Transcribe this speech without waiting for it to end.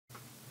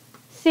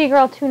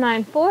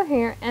Cgirl294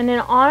 here, and in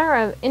honor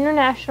of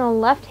International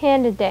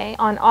Left-Handed Day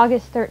on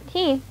August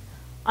 13th,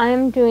 I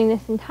am doing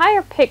this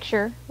entire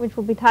picture, which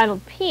will be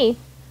titled Peace,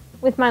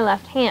 with my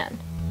left hand.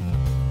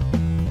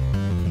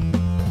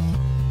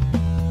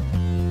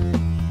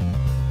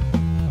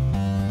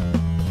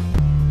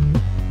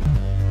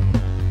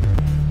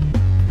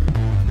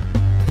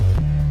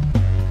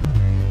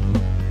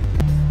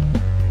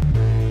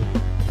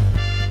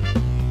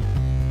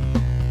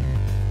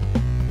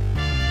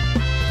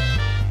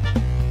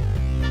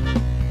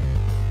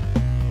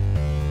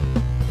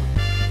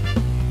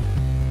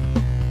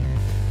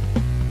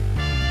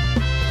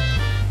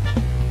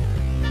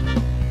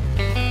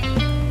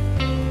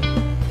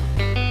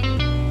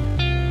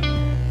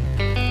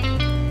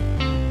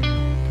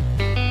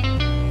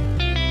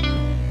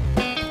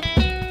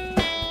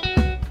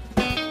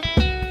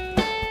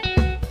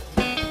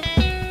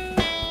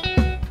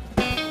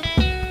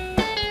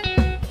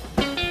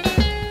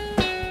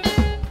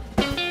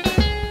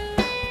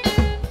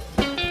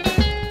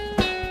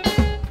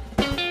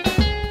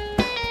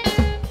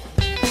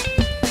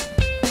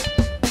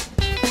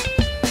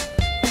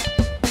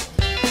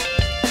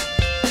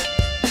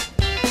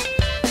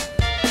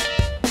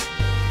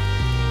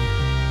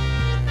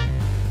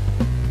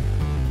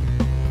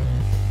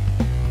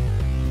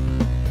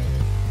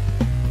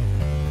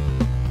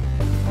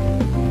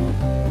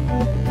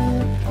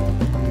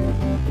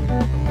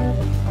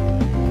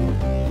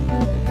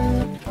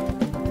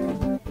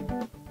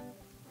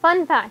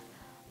 Fun fact,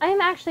 I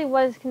actually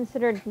was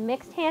considered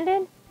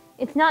mixed-handed.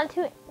 It's not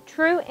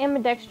true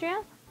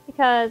ambidextria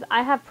because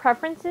I have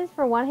preferences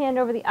for one hand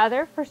over the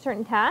other for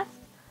certain tasks.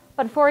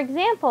 But for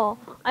example,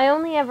 I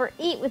only ever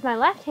eat with my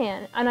left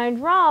hand and I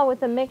draw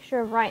with a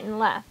mixture of right and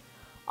left.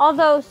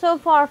 Although so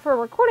far for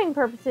recording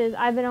purposes,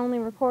 I've been only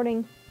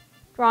recording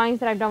drawings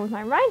that I've done with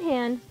my right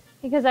hand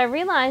because I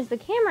realized the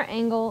camera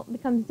angle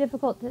becomes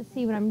difficult to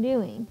see what I'm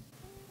doing.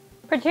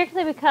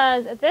 Particularly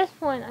because at this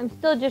point, I'm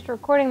still just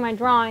recording my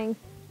drawings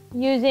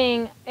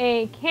using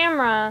a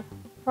camera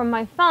from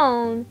my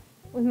phone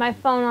with my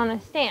phone on a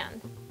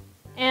stand.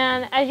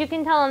 And as you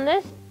can tell in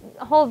this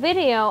whole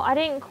video, I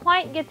didn't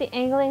quite get the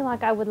angling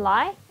like I would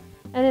like.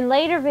 And in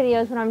later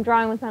videos when I'm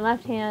drawing with my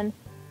left hand,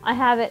 I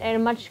have it at a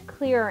much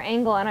clearer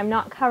angle and I'm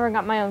not covering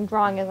up my own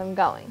drawing as I'm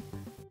going.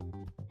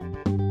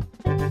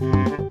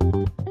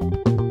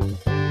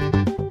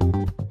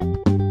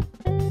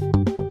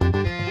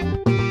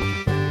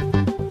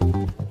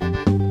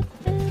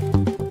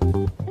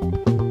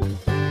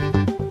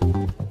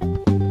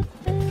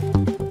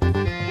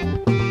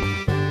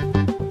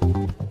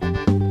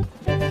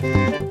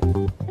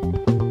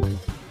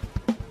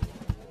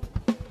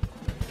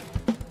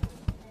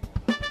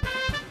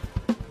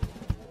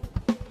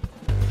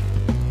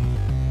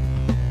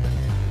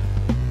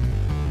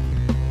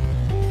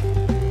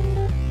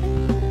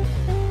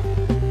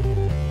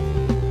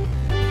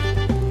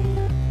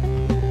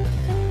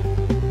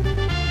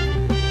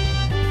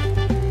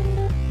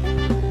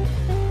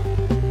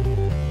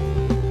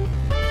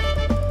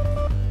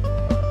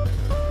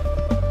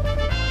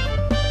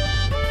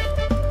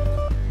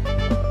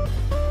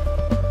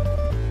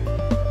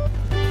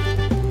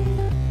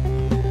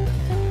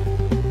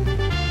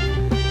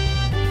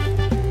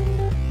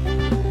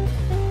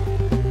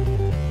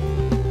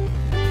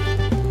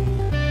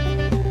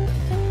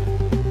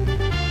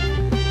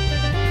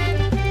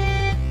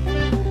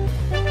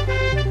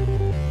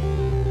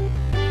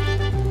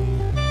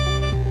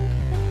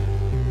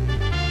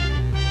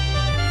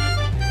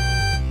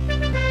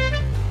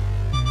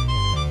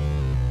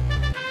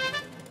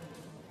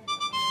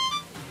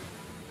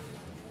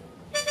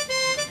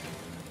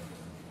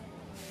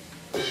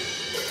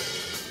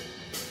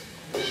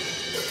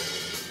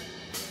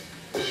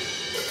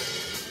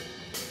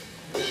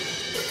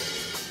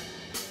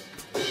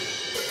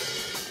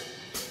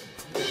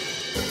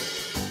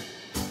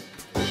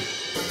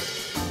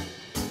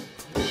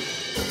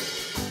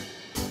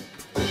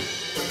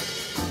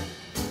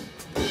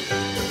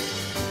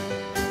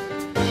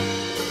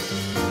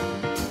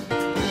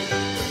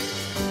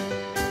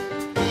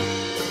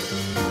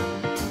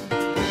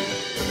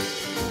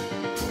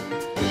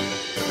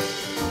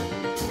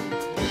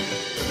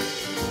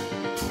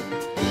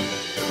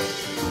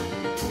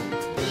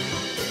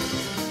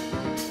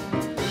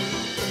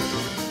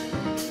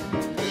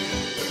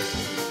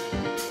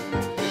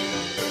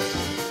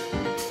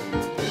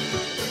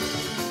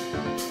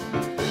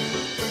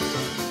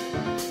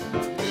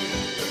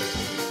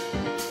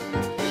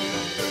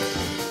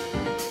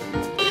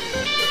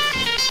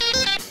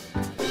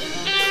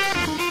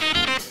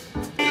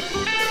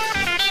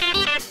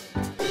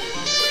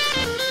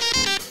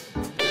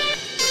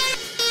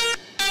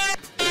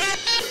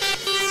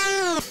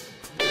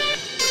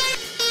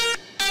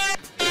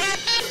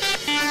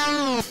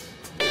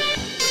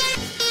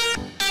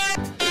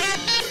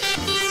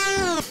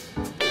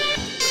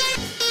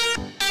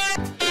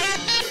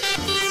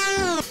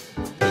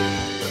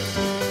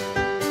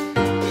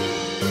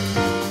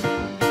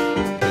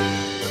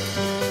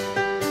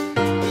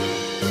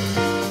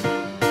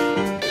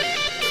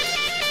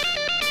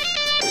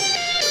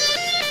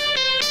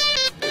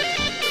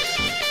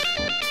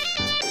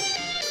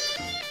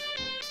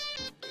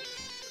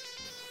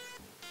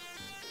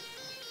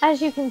 As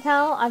you can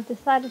tell, I've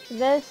decided for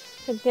this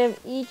to give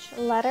each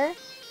letter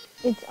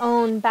its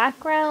own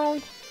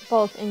background,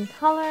 both in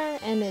color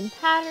and in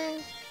pattern.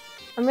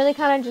 I'm really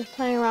kind of just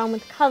playing around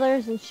with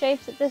colors and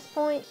shapes at this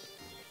point,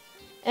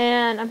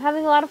 and I'm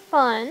having a lot of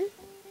fun.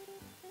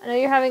 I know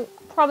you're having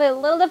probably a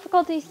little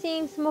difficulty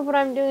seeing some of what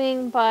I'm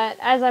doing, but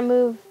as I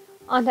move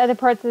on to other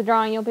parts of the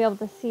drawing, you'll be able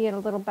to see it a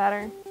little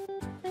better.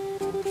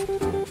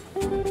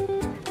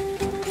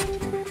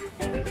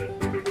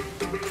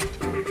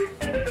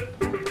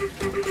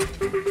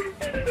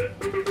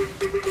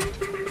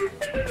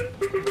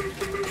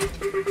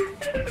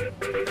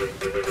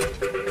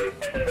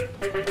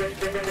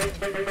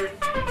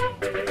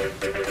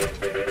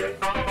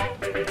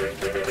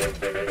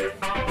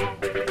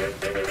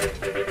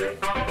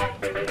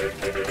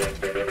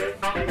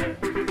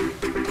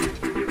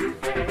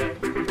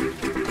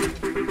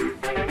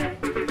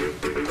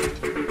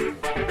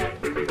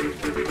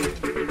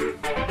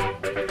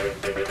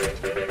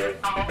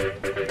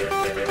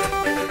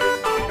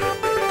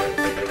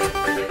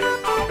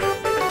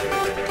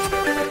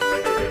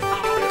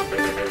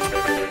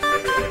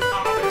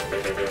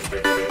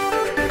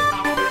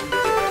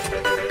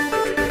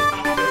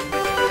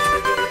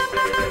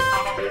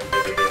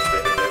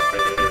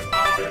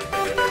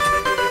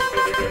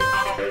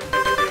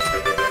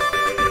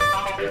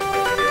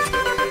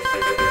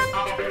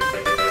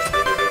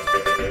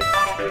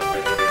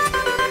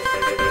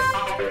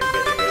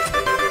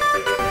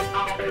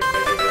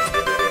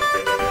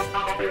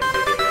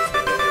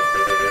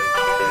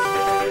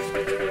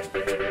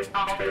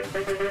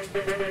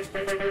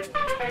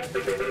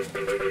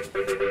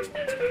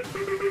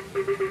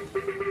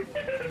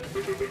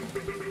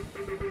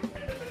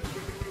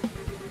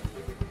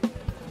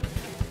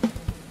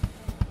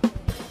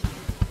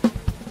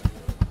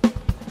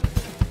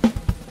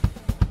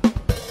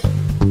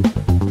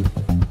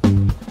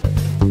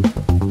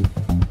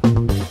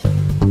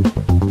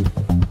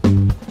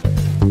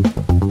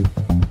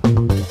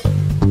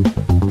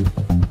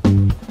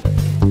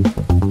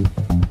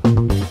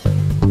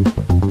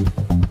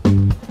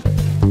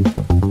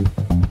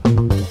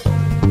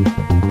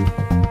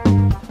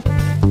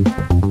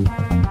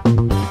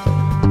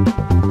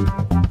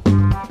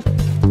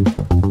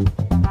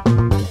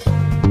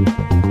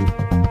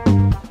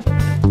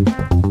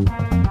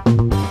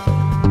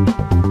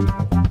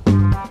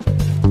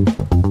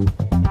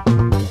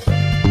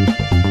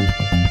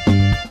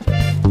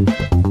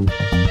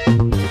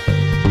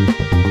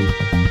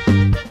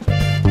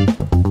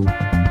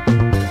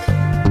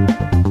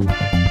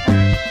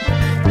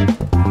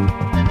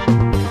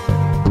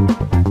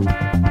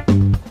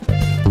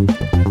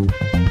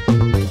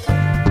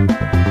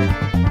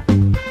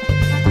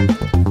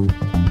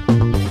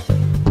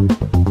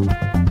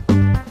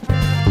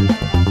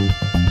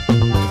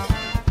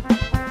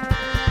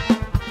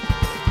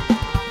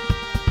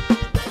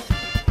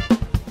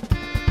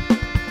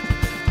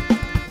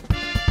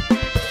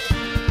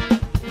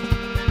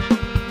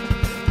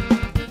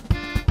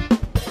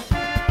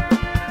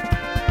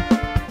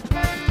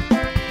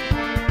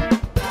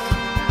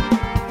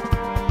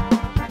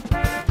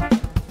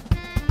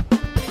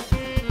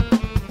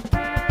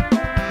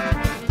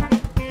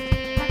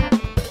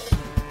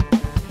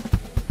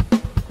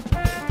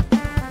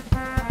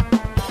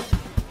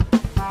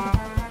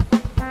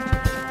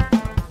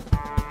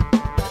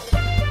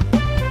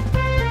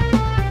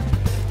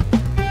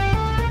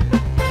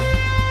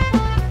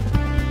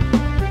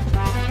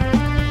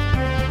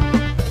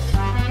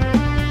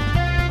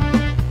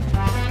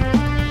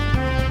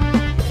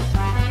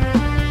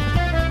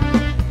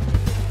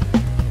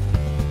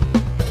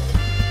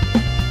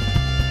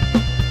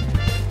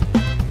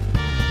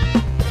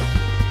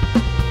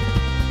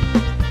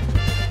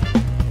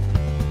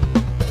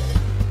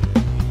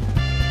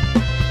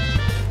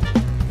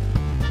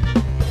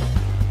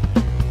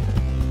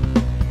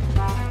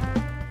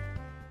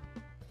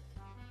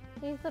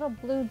 These little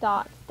blue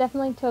dots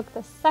definitely took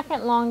the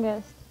second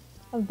longest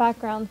of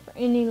backgrounds for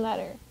any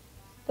letter.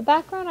 The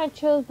background I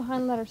chose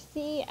behind letter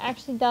C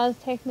actually does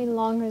take me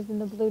longer than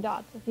the blue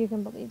dots, if you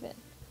can believe it.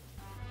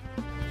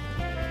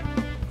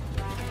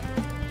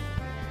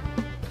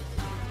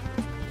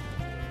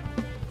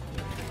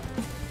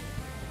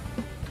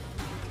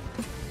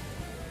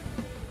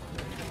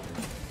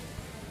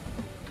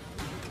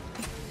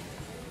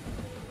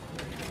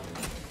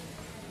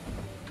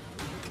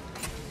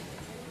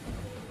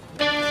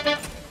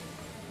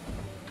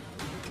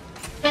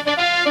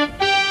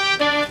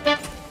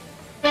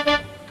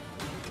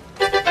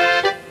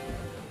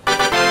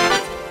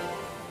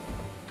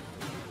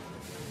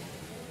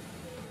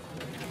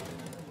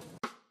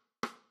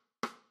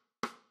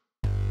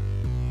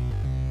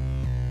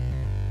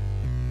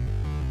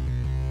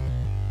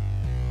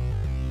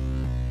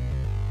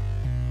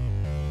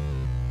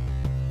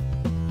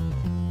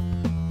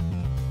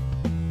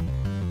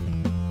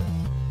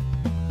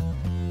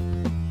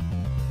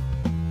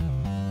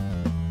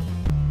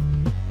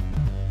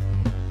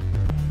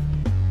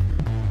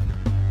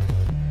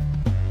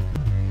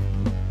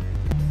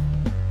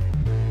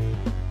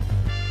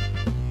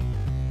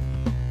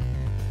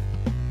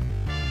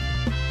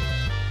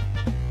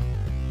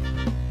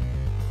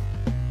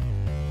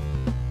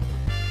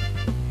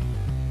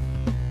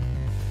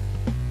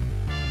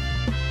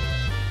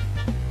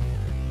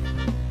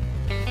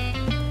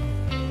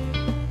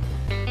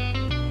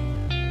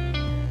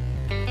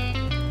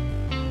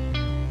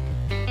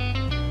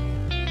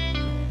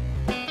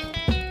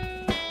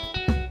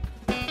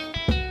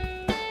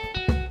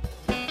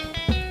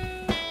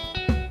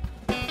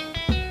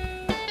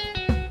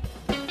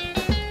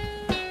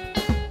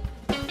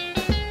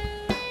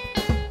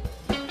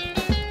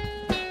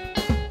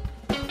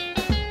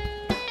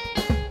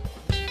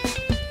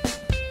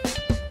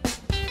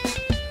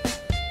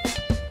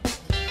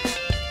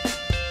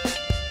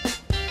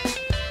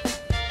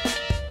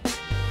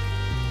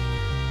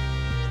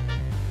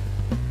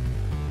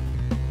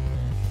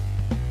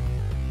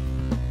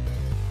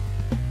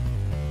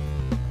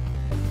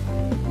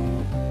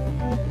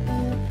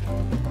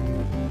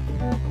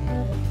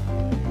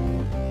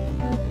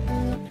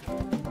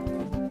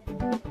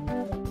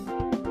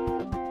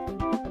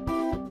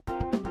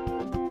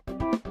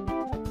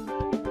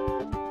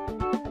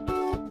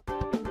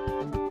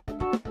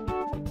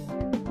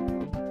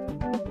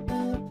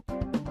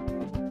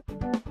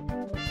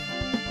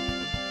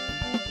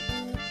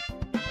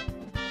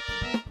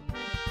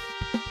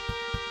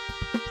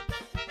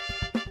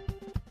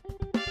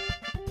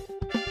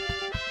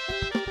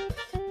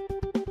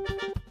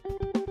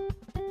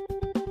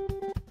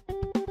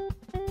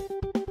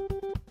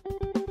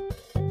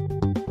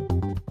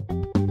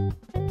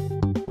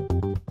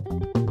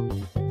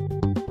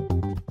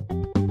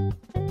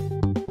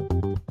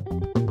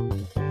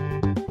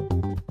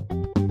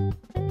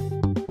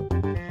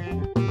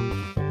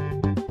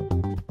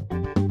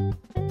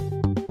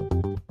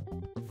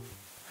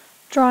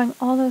 Drawing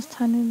all those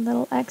tiny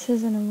little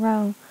X's in a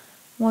row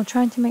while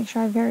trying to make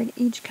sure I varied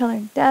each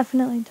color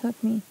definitely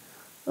took me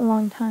a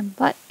long time,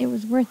 but it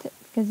was worth it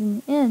because in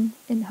the end,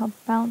 it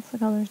helped balance the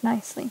colors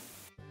nicely.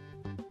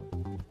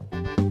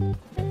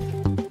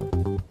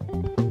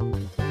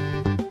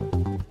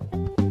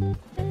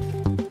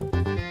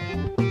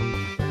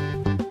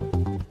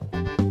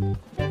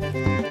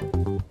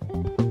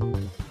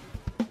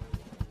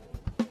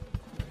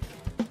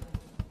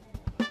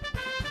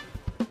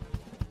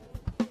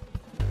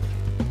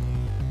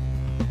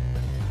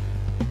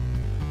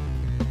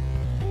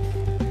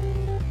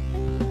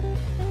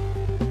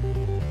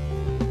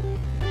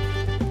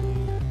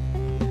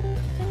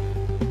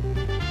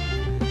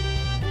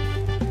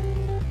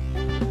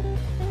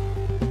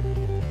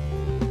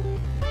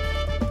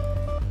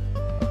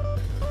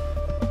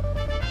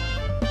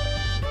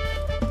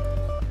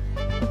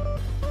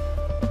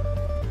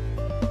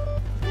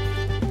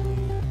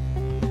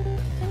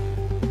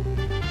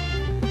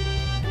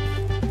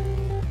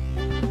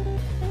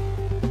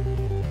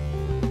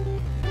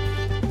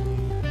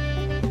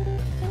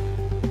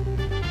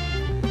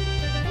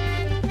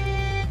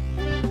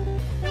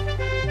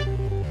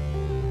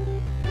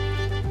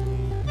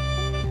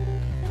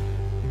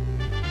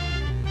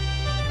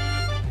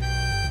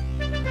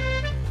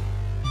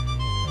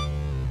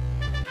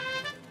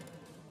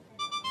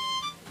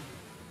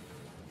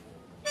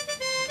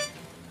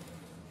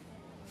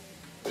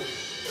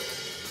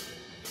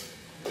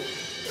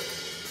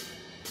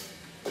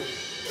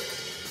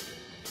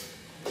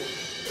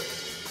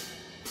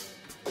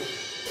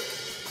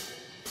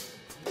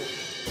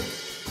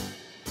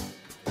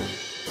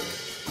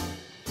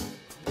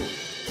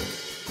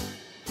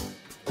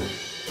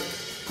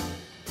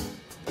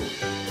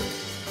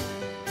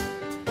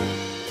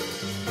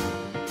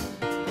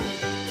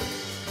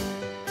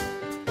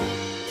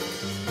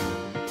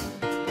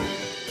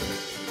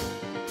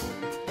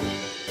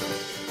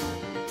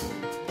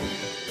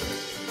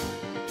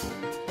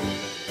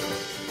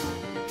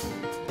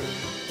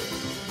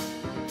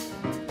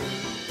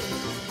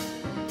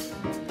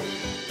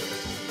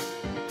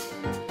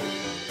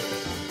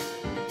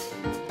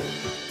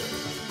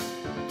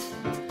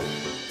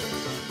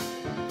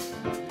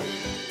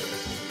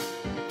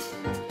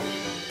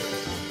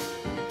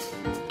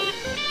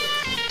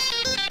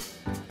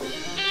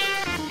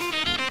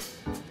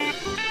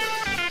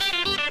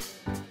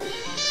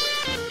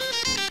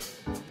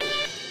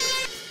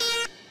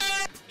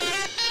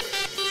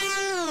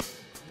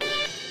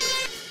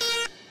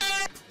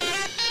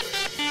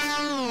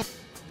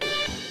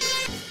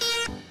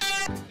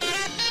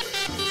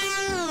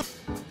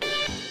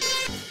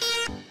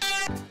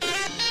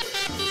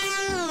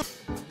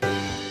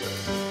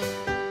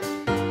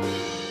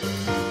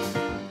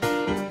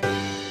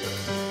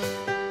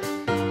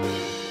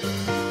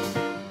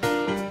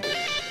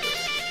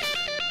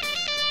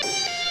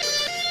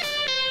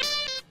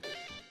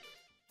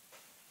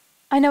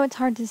 I know it's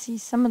hard to see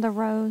some of the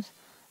rows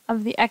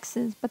of the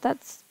X's, but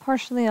that's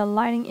partially a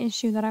lighting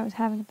issue that I was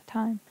having at the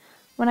time.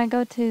 When I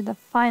go to the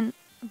final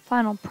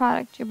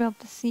product, you'll be able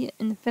to see it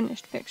in the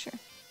finished picture.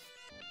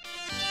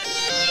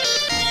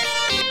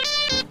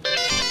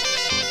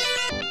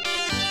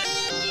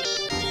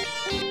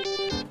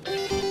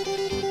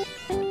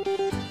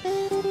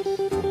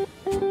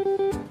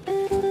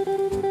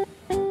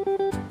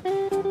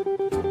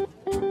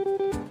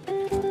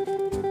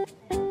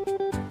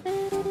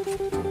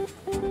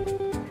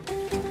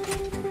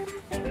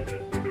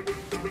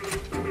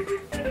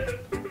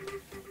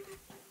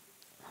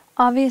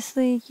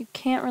 Obviously, you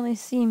can't really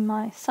see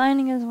my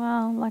signing as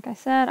well. Like I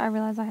said, I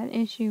realized I had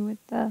an issue with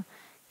the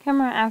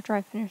camera after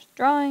I finished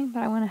drawing,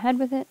 but I went ahead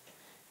with it.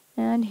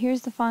 And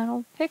here's the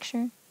final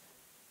picture.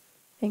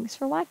 Thanks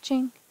for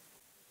watching.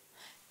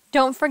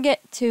 Don't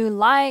forget to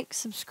like,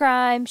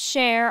 subscribe,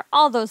 share,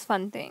 all those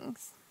fun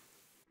things.